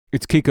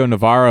It's Kiko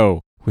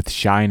Navarro with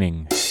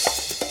Shining.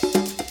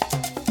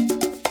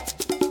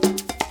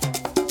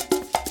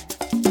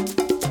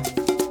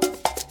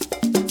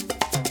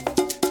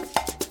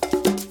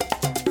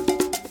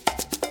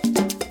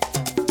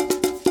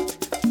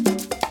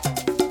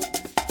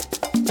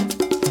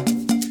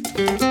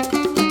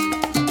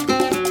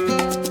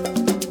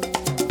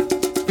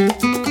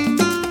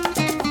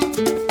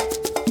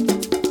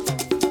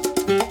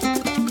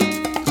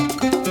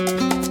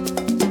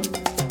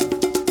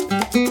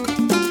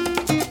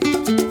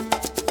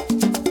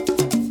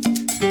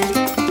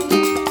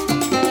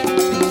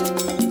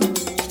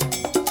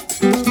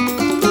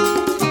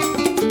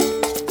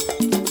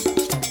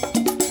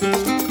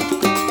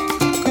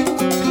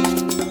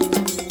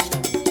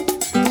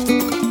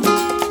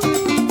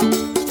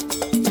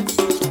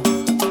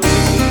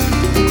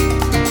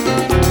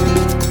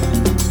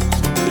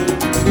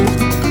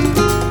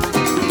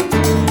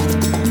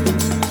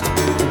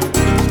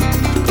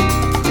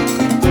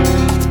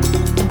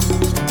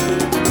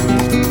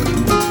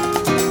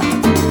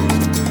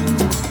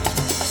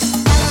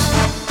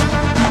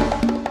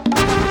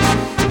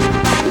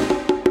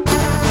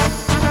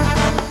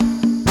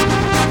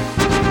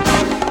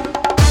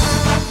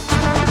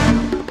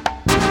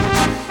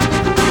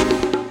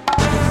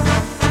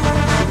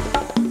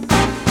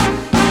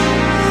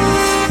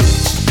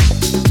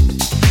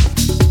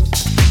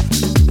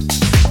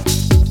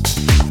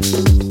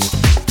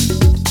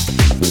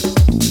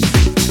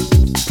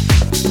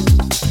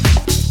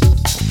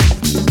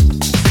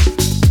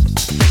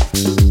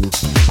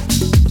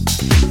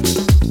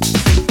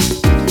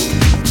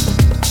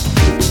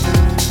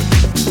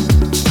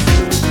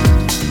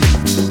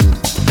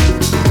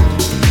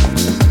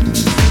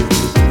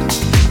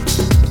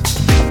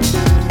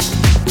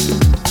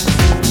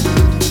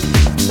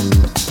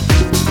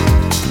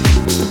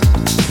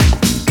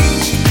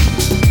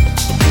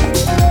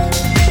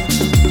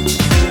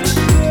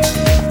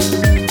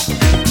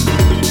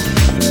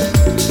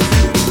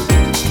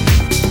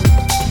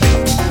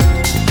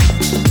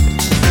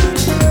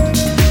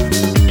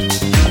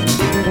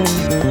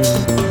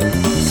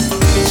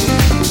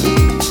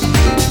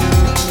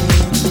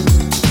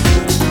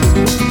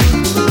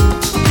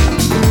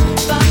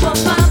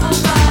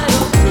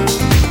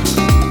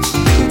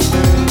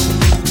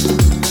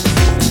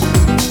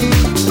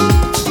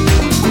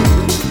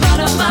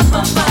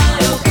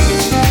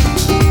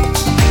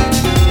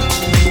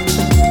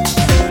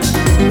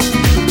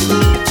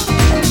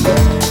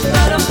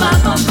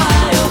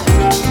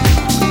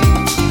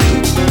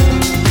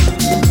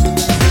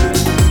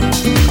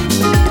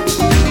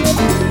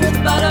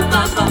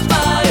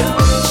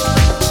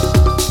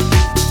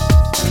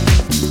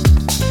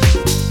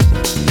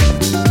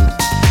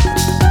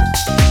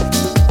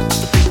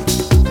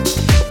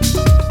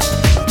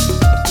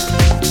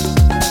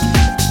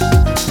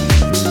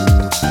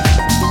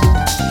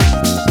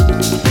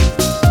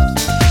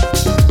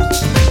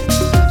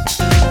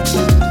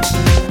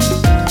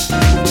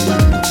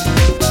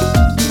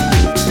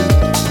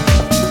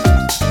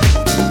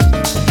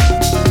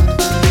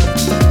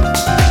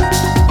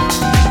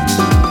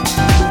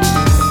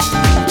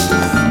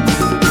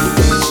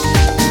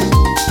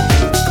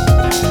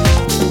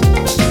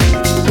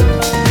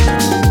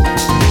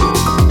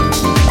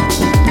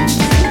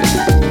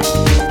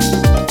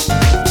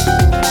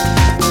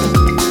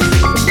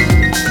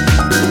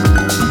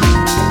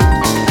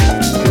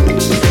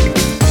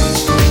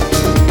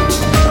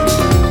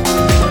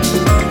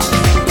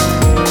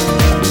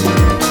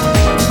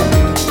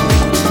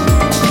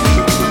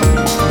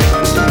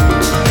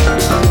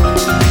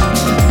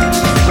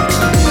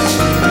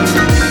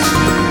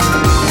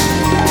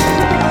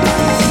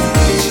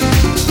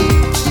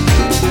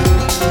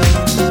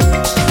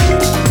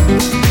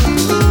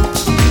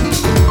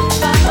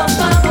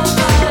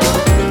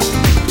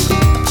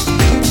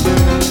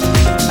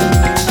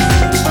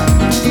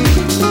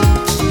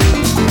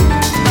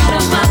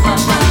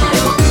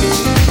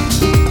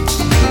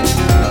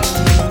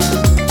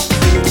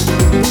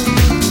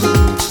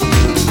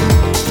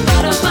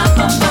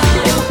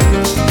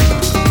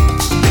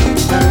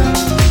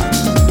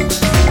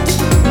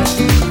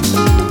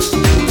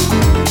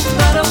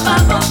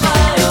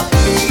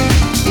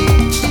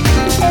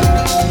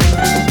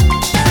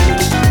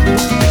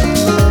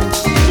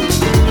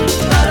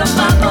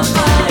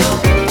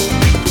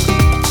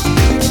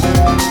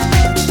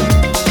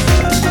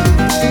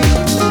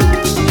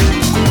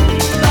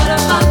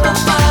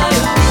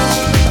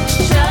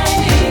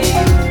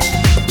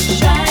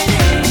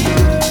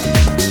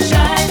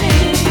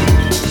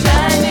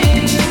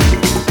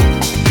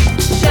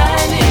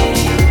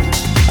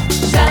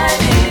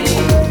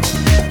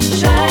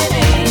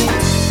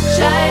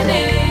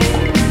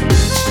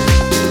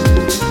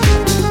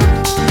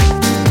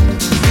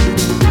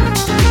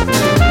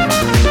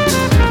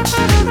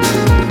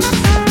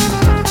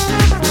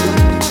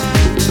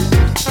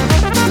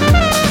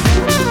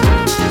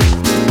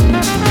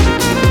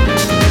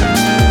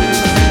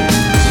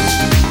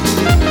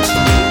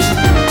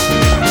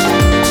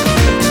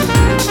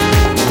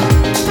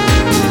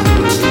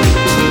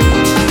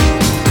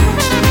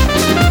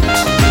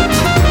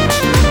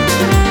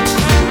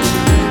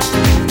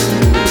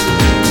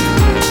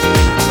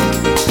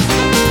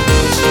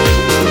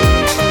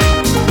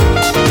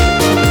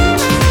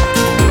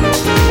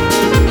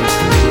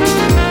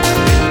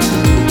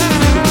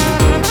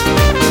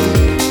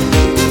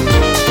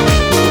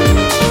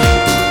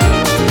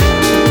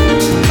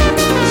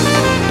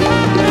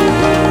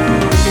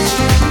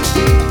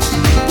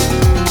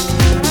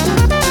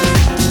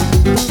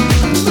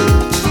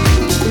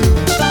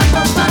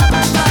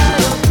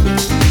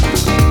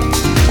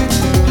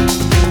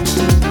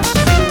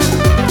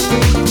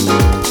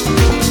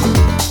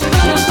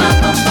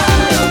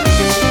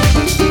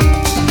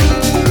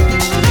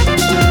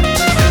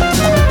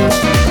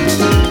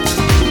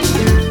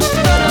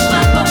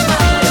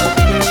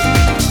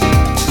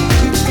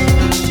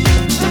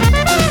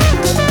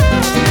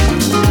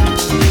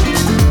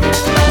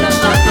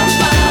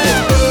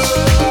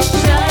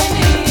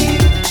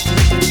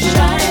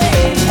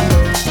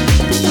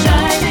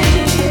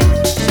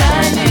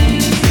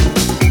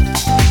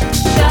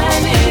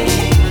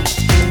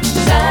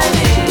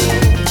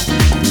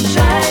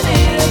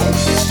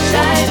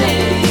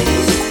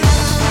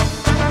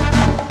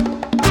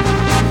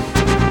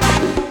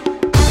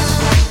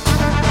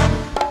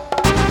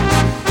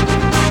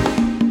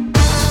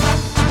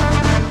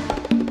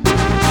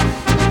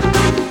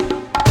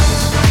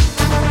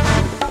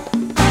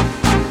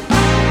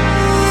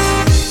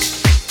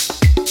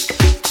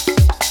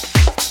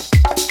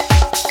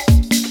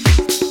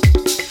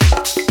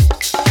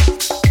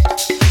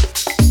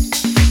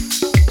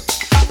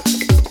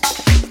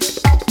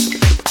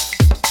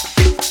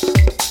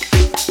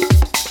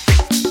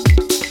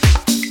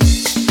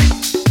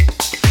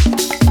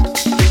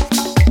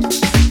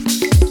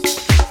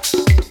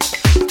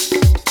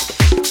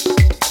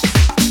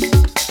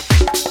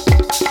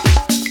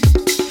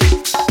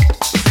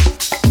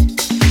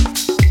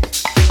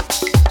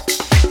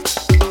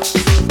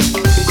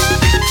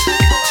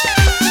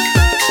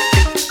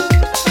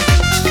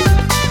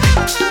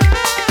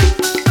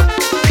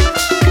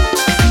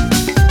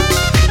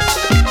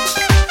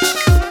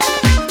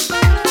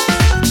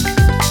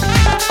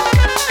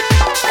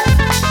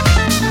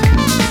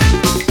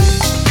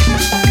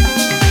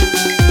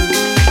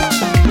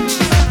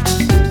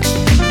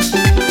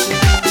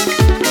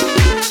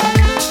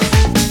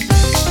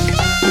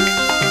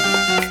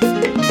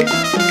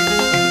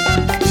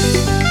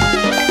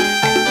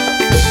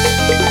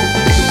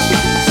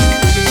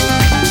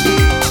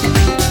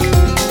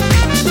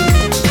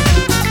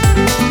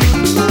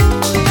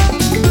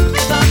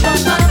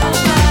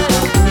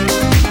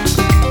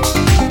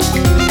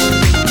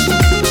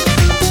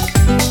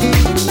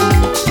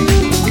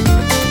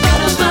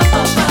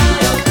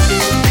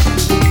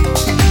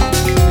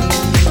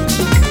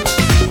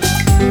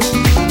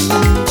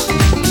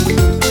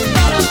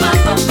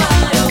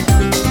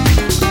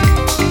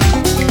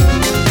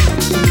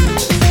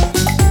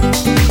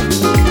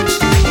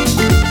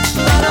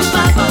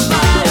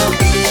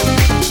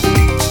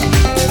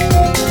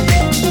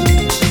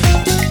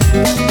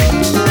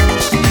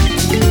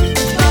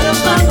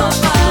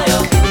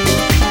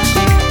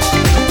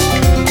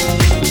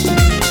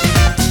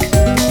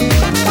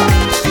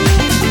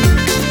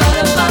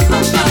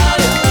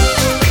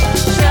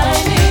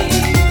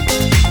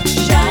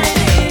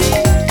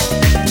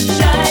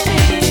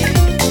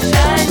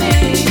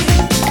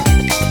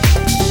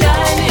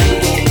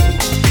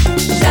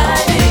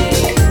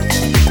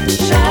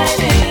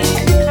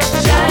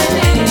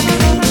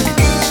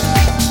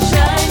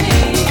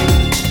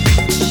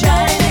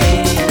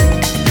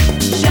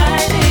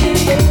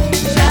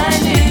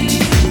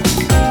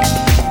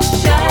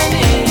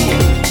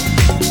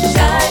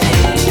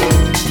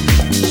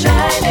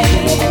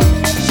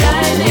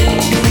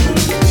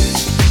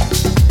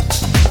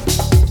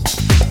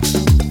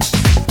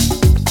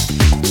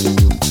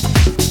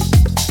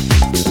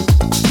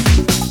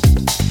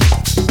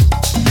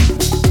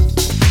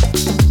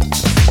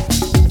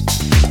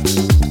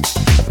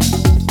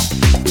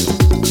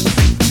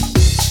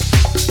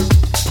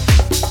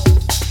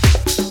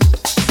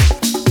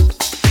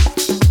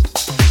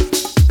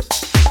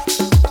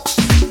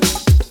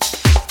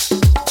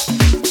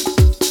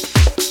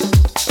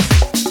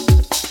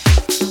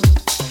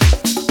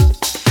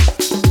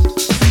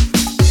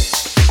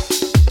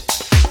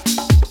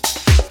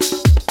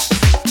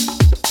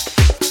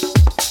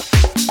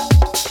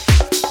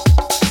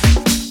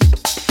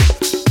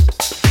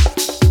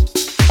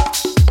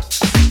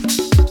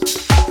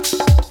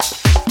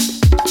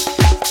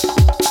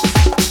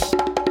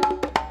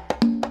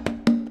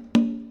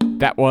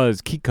 was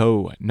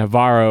Kiko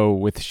Navarro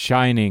with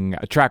Shining,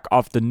 a track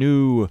off the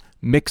new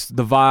Mix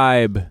the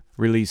Vibe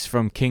release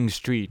from King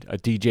Street, a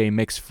DJ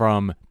mix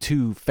from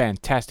two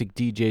fantastic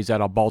DJs out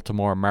of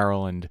Baltimore,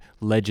 Maryland,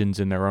 legends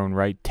in their own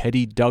right,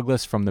 Teddy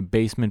Douglas from the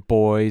Basement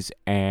Boys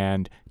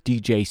and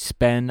DJ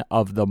Spen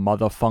of the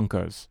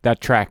Motherfunkers.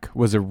 That track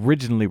was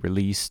originally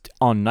released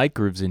on Night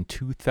Grooves in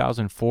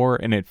 2004,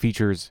 and it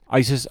features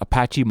Isis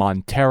Apache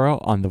Montero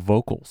on the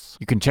vocals.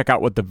 You can check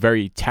out what the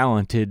very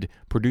talented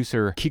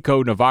producer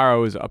Kiko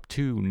Navarro is up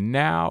to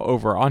now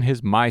over on his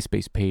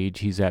MySpace page.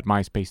 He's at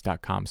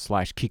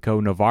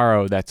myspace.com/Kiko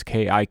Navarro. That's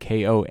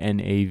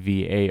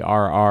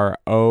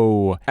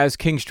KIKONAVARRO. As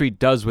King Street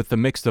does with the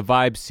Mix the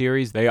Vibe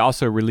series, they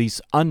also release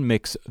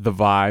Unmix the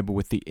Vibe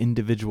with the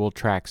individual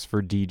tracks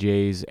for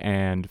DJs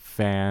and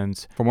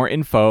fans. For more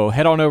info,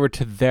 head on over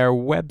to their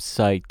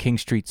website,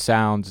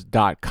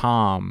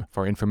 kingstreetsounds.com,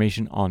 for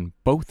information on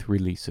both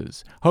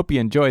releases. Hope you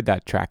enjoyed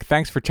that track.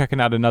 Thanks for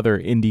checking out another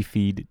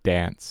IndieFeed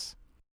dance.